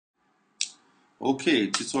Okay,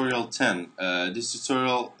 tutorial 10. This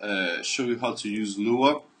tutorial show you how to use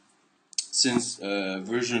Lua. Since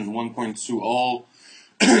version 1.2, all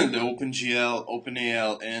the OpenGL,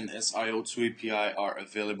 OpenAL, and SIO2 API are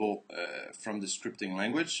available from the scripting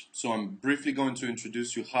language. So I'm briefly going to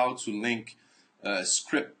introduce you how to link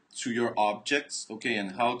script to your objects, okay,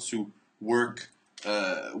 and how to work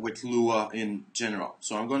with Lua in general.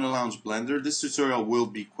 So I'm going to launch Blender. This tutorial will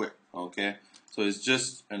be quick, okay? So it's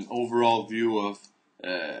just an overall view of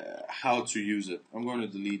how to use it. I'm going to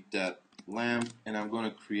delete that lamp and I'm going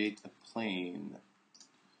to create a plane.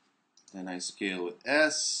 Then I scale with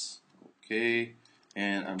S, okay,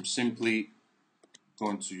 and I'm simply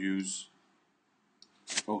going to use,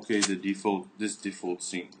 okay, this default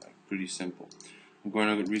scene, like pretty simple. I'm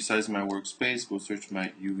going to resize my workspace, go search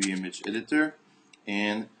my UV image editor,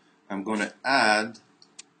 and I'm going to add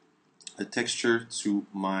a texture to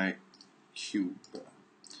my cube.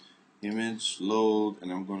 Image load,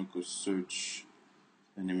 and I'm going to go search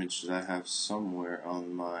an image that I have somewhere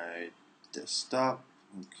on my desktop.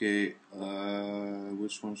 Okay,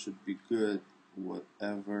 which one should be good?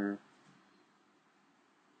 Whatever.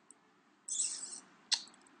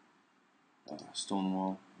 Stone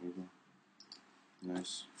wall. There we go.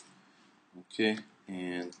 Nice. Okay,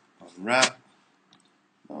 and unwrap.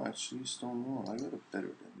 No, actually, stone wall. I got it better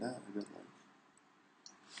than that. I got like,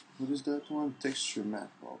 what is that one? Texture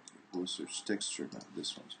map. Okay, we'll search texture map.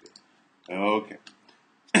 This one's good. Okay.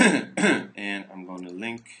 And I'm going to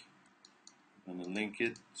link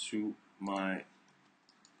it to my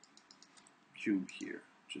cube here.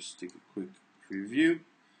 Just take a quick preview.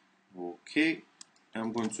 Okay,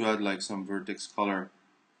 I'm going to add like some vertex color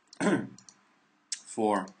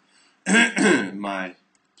for my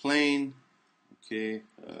plane. Okay,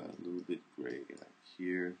 a little bit gray like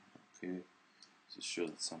here. Okay, to show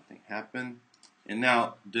that something happened. And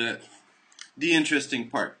now the interesting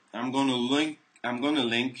part. I'm going to link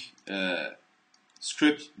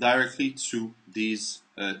script directly to these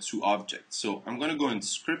two objects. So I'm going to go in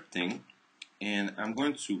scripting, and I'm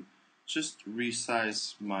going to just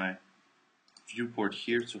resize my viewport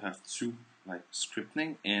here to have two like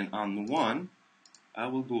scripting, and on one I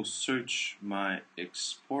will go search my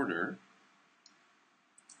exporter.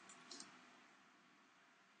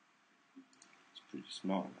 It's pretty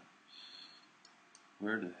small now.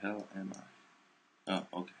 Where the hell am I? Oh,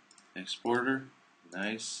 okay. Exporter,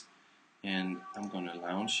 nice. And I'm going to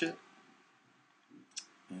launch it,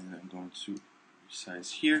 and I'm going to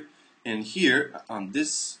resize here, and here on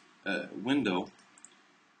this window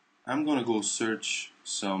I'm going to go search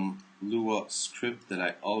some Lua script that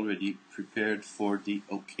I already prepared for the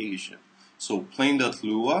occasion. So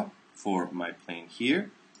plane.lua for my plane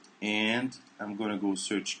here, and I'm going to go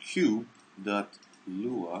search cube.lua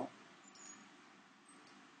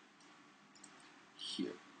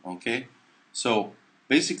here. Okay, so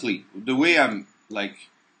basically the way I'm like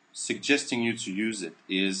suggesting you to use it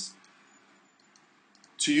is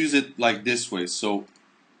to use it like this way. So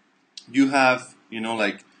you have,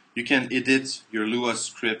 like, you can edit your Lua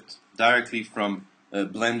script directly from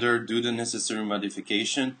Blender, do the necessary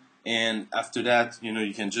modification, and after that,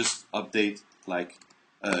 you can just update like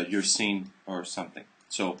your scene or something.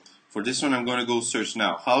 So for this one, I'm going to go search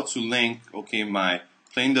now how to link, okay, my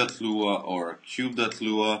plane.lua or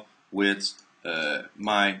cube.lua with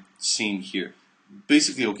my scene here.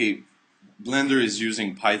 Basically, okay, Blender is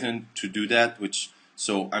using Python to do that,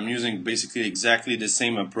 so I'm using basically exactly the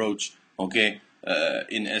same approach, okay,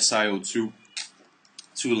 in SIO2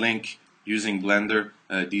 to link using Blender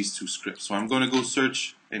these two scripts. So I'm going to go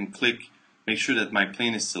search and click, make sure that my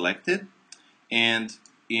plane is selected, and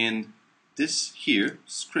in this here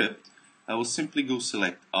script I will simply go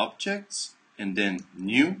select objects and then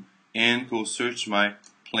new and go search my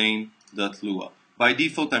plane.lua. By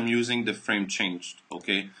default I'm using the frame changed,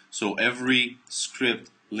 okay, so every script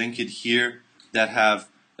linked here that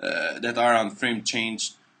are on frame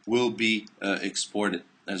changed will be exported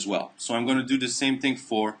as well. So I'm going to do the same thing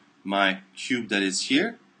for my cube that is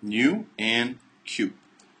here, new and cube.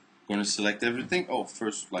 I'm going to select everything. Oh,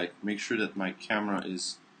 first, like, make sure that my camera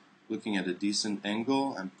is looking at a decent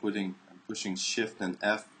angle. I'm pushing Shift and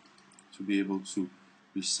F to be able to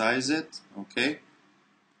resize it, okay,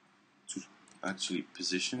 to actually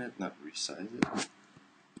position it, not resize it.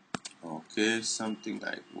 Okay, something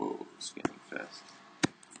like, whoa, it's getting fast.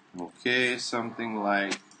 Okay, something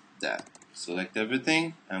like that. Select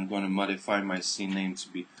everything. I'm going to modify my scene name to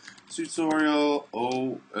be tutorial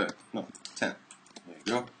 10. There you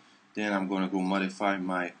go. Then I'm going to go modify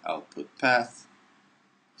my output path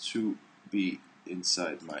to be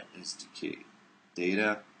inside my SDK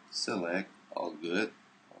data. Select, all good.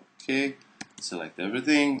 Okay. select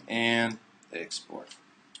everything and export.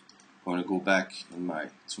 I'm going to go back to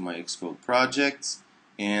my Xcode projects,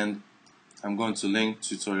 and I'm going to link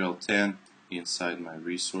tutorial 10 inside my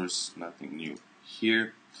resource. Nothing new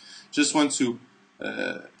here. Just want to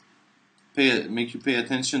make you pay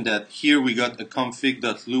attention that here we got a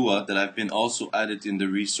config.lua that have been also added in the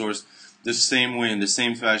resource the same way, in the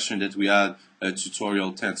same fashion that we add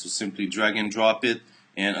tutorial 10. So simply drag and drop it,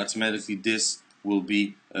 and automatically this will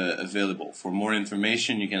be available. For more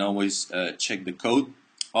information, you can always check the code.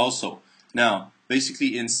 Also, now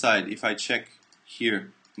basically inside, if I check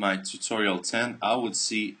here my tutorial 10, I would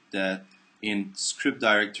see that in script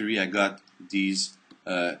directory I got these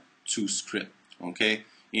two scripts. Okay,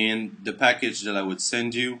 in the package that I would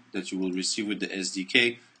send you, that you will receive with the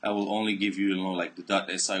SDK, I will only give you, like the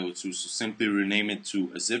 .SIO2. So simply rename it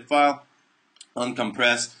to a zip file,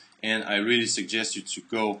 uncompress, and I really suggest you to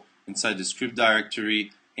go inside the script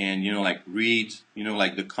directory and like read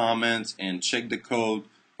like the comments and check the code,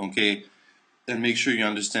 okay, and make sure you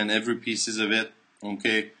understand every pieces of it,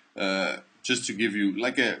 okay. Just to give you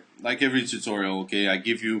like every tutorial, okay, I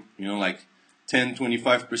give you like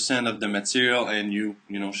 10-25% of the material, and you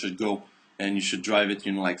should go and you should drive it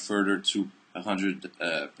like further to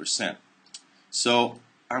 100%. So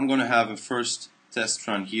I'm gonna have a first test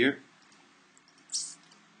run here.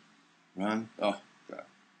 Run. Oh God.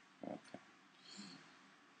 Okay.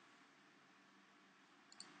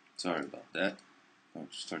 Sorry about that. I'll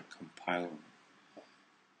just start compiling.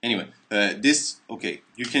 Anyway, okay,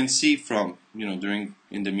 you can see from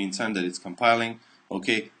in the meantime that it's compiling.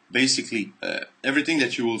 Okay, basically everything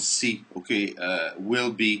that you will see, okay,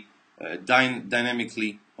 will be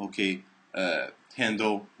dynamically, okay,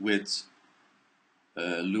 handled with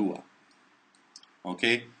Lua.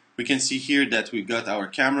 Okay, we can see here that we got our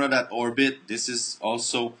camera.orbit. This is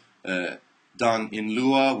also done in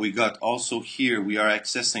Lua. We got also here we are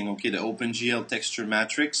accessing, okay, the OpenGL texture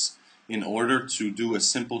matrix in order to do a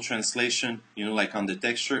simple translation, like on the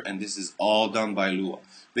texture, and this is all done by Lua.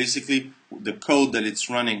 Basically, the code that it's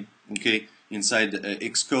running, okay, inside the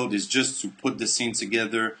Xcode is just to put the scene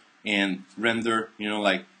together and render,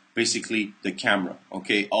 like basically the camera,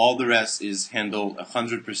 okay. All the rest is handled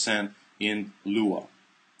 100% in Lua.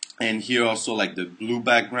 And here also, like the blue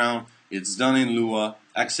background, it's done in Lua,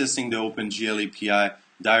 accessing the OpenGL API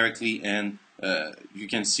directly, and you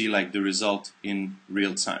can see like the result in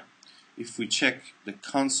real time. If we check the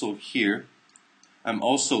console here, I'm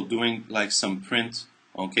also doing like some print,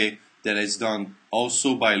 okay, that is done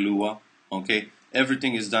also by Lua, okay.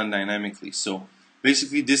 Everything is done dynamically. So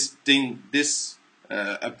basically this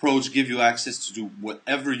approach gives you access to do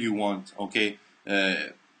whatever you want, okay,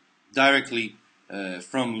 directly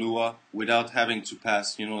from Lua without having to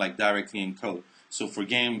pass, like directly in code. So for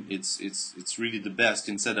game, it's really the best.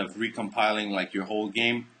 Instead of recompiling like your whole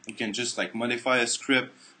game, you can just like modify a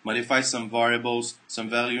script, modify some variables, some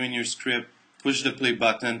value in your script, push the play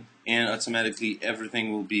button, and automatically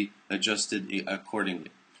everything will be adjusted accordingly.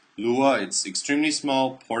 Lua, it's extremely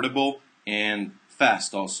small, portable, and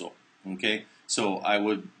fast also. Okay, so I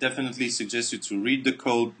would definitely suggest you to read the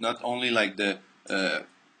code, not only like the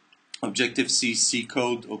Objective-C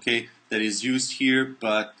code, okay, that is used here,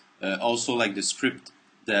 but also like the script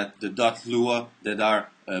that the .lua that are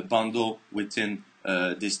bundled within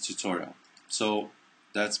this tutorial. So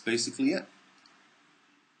that's basically it.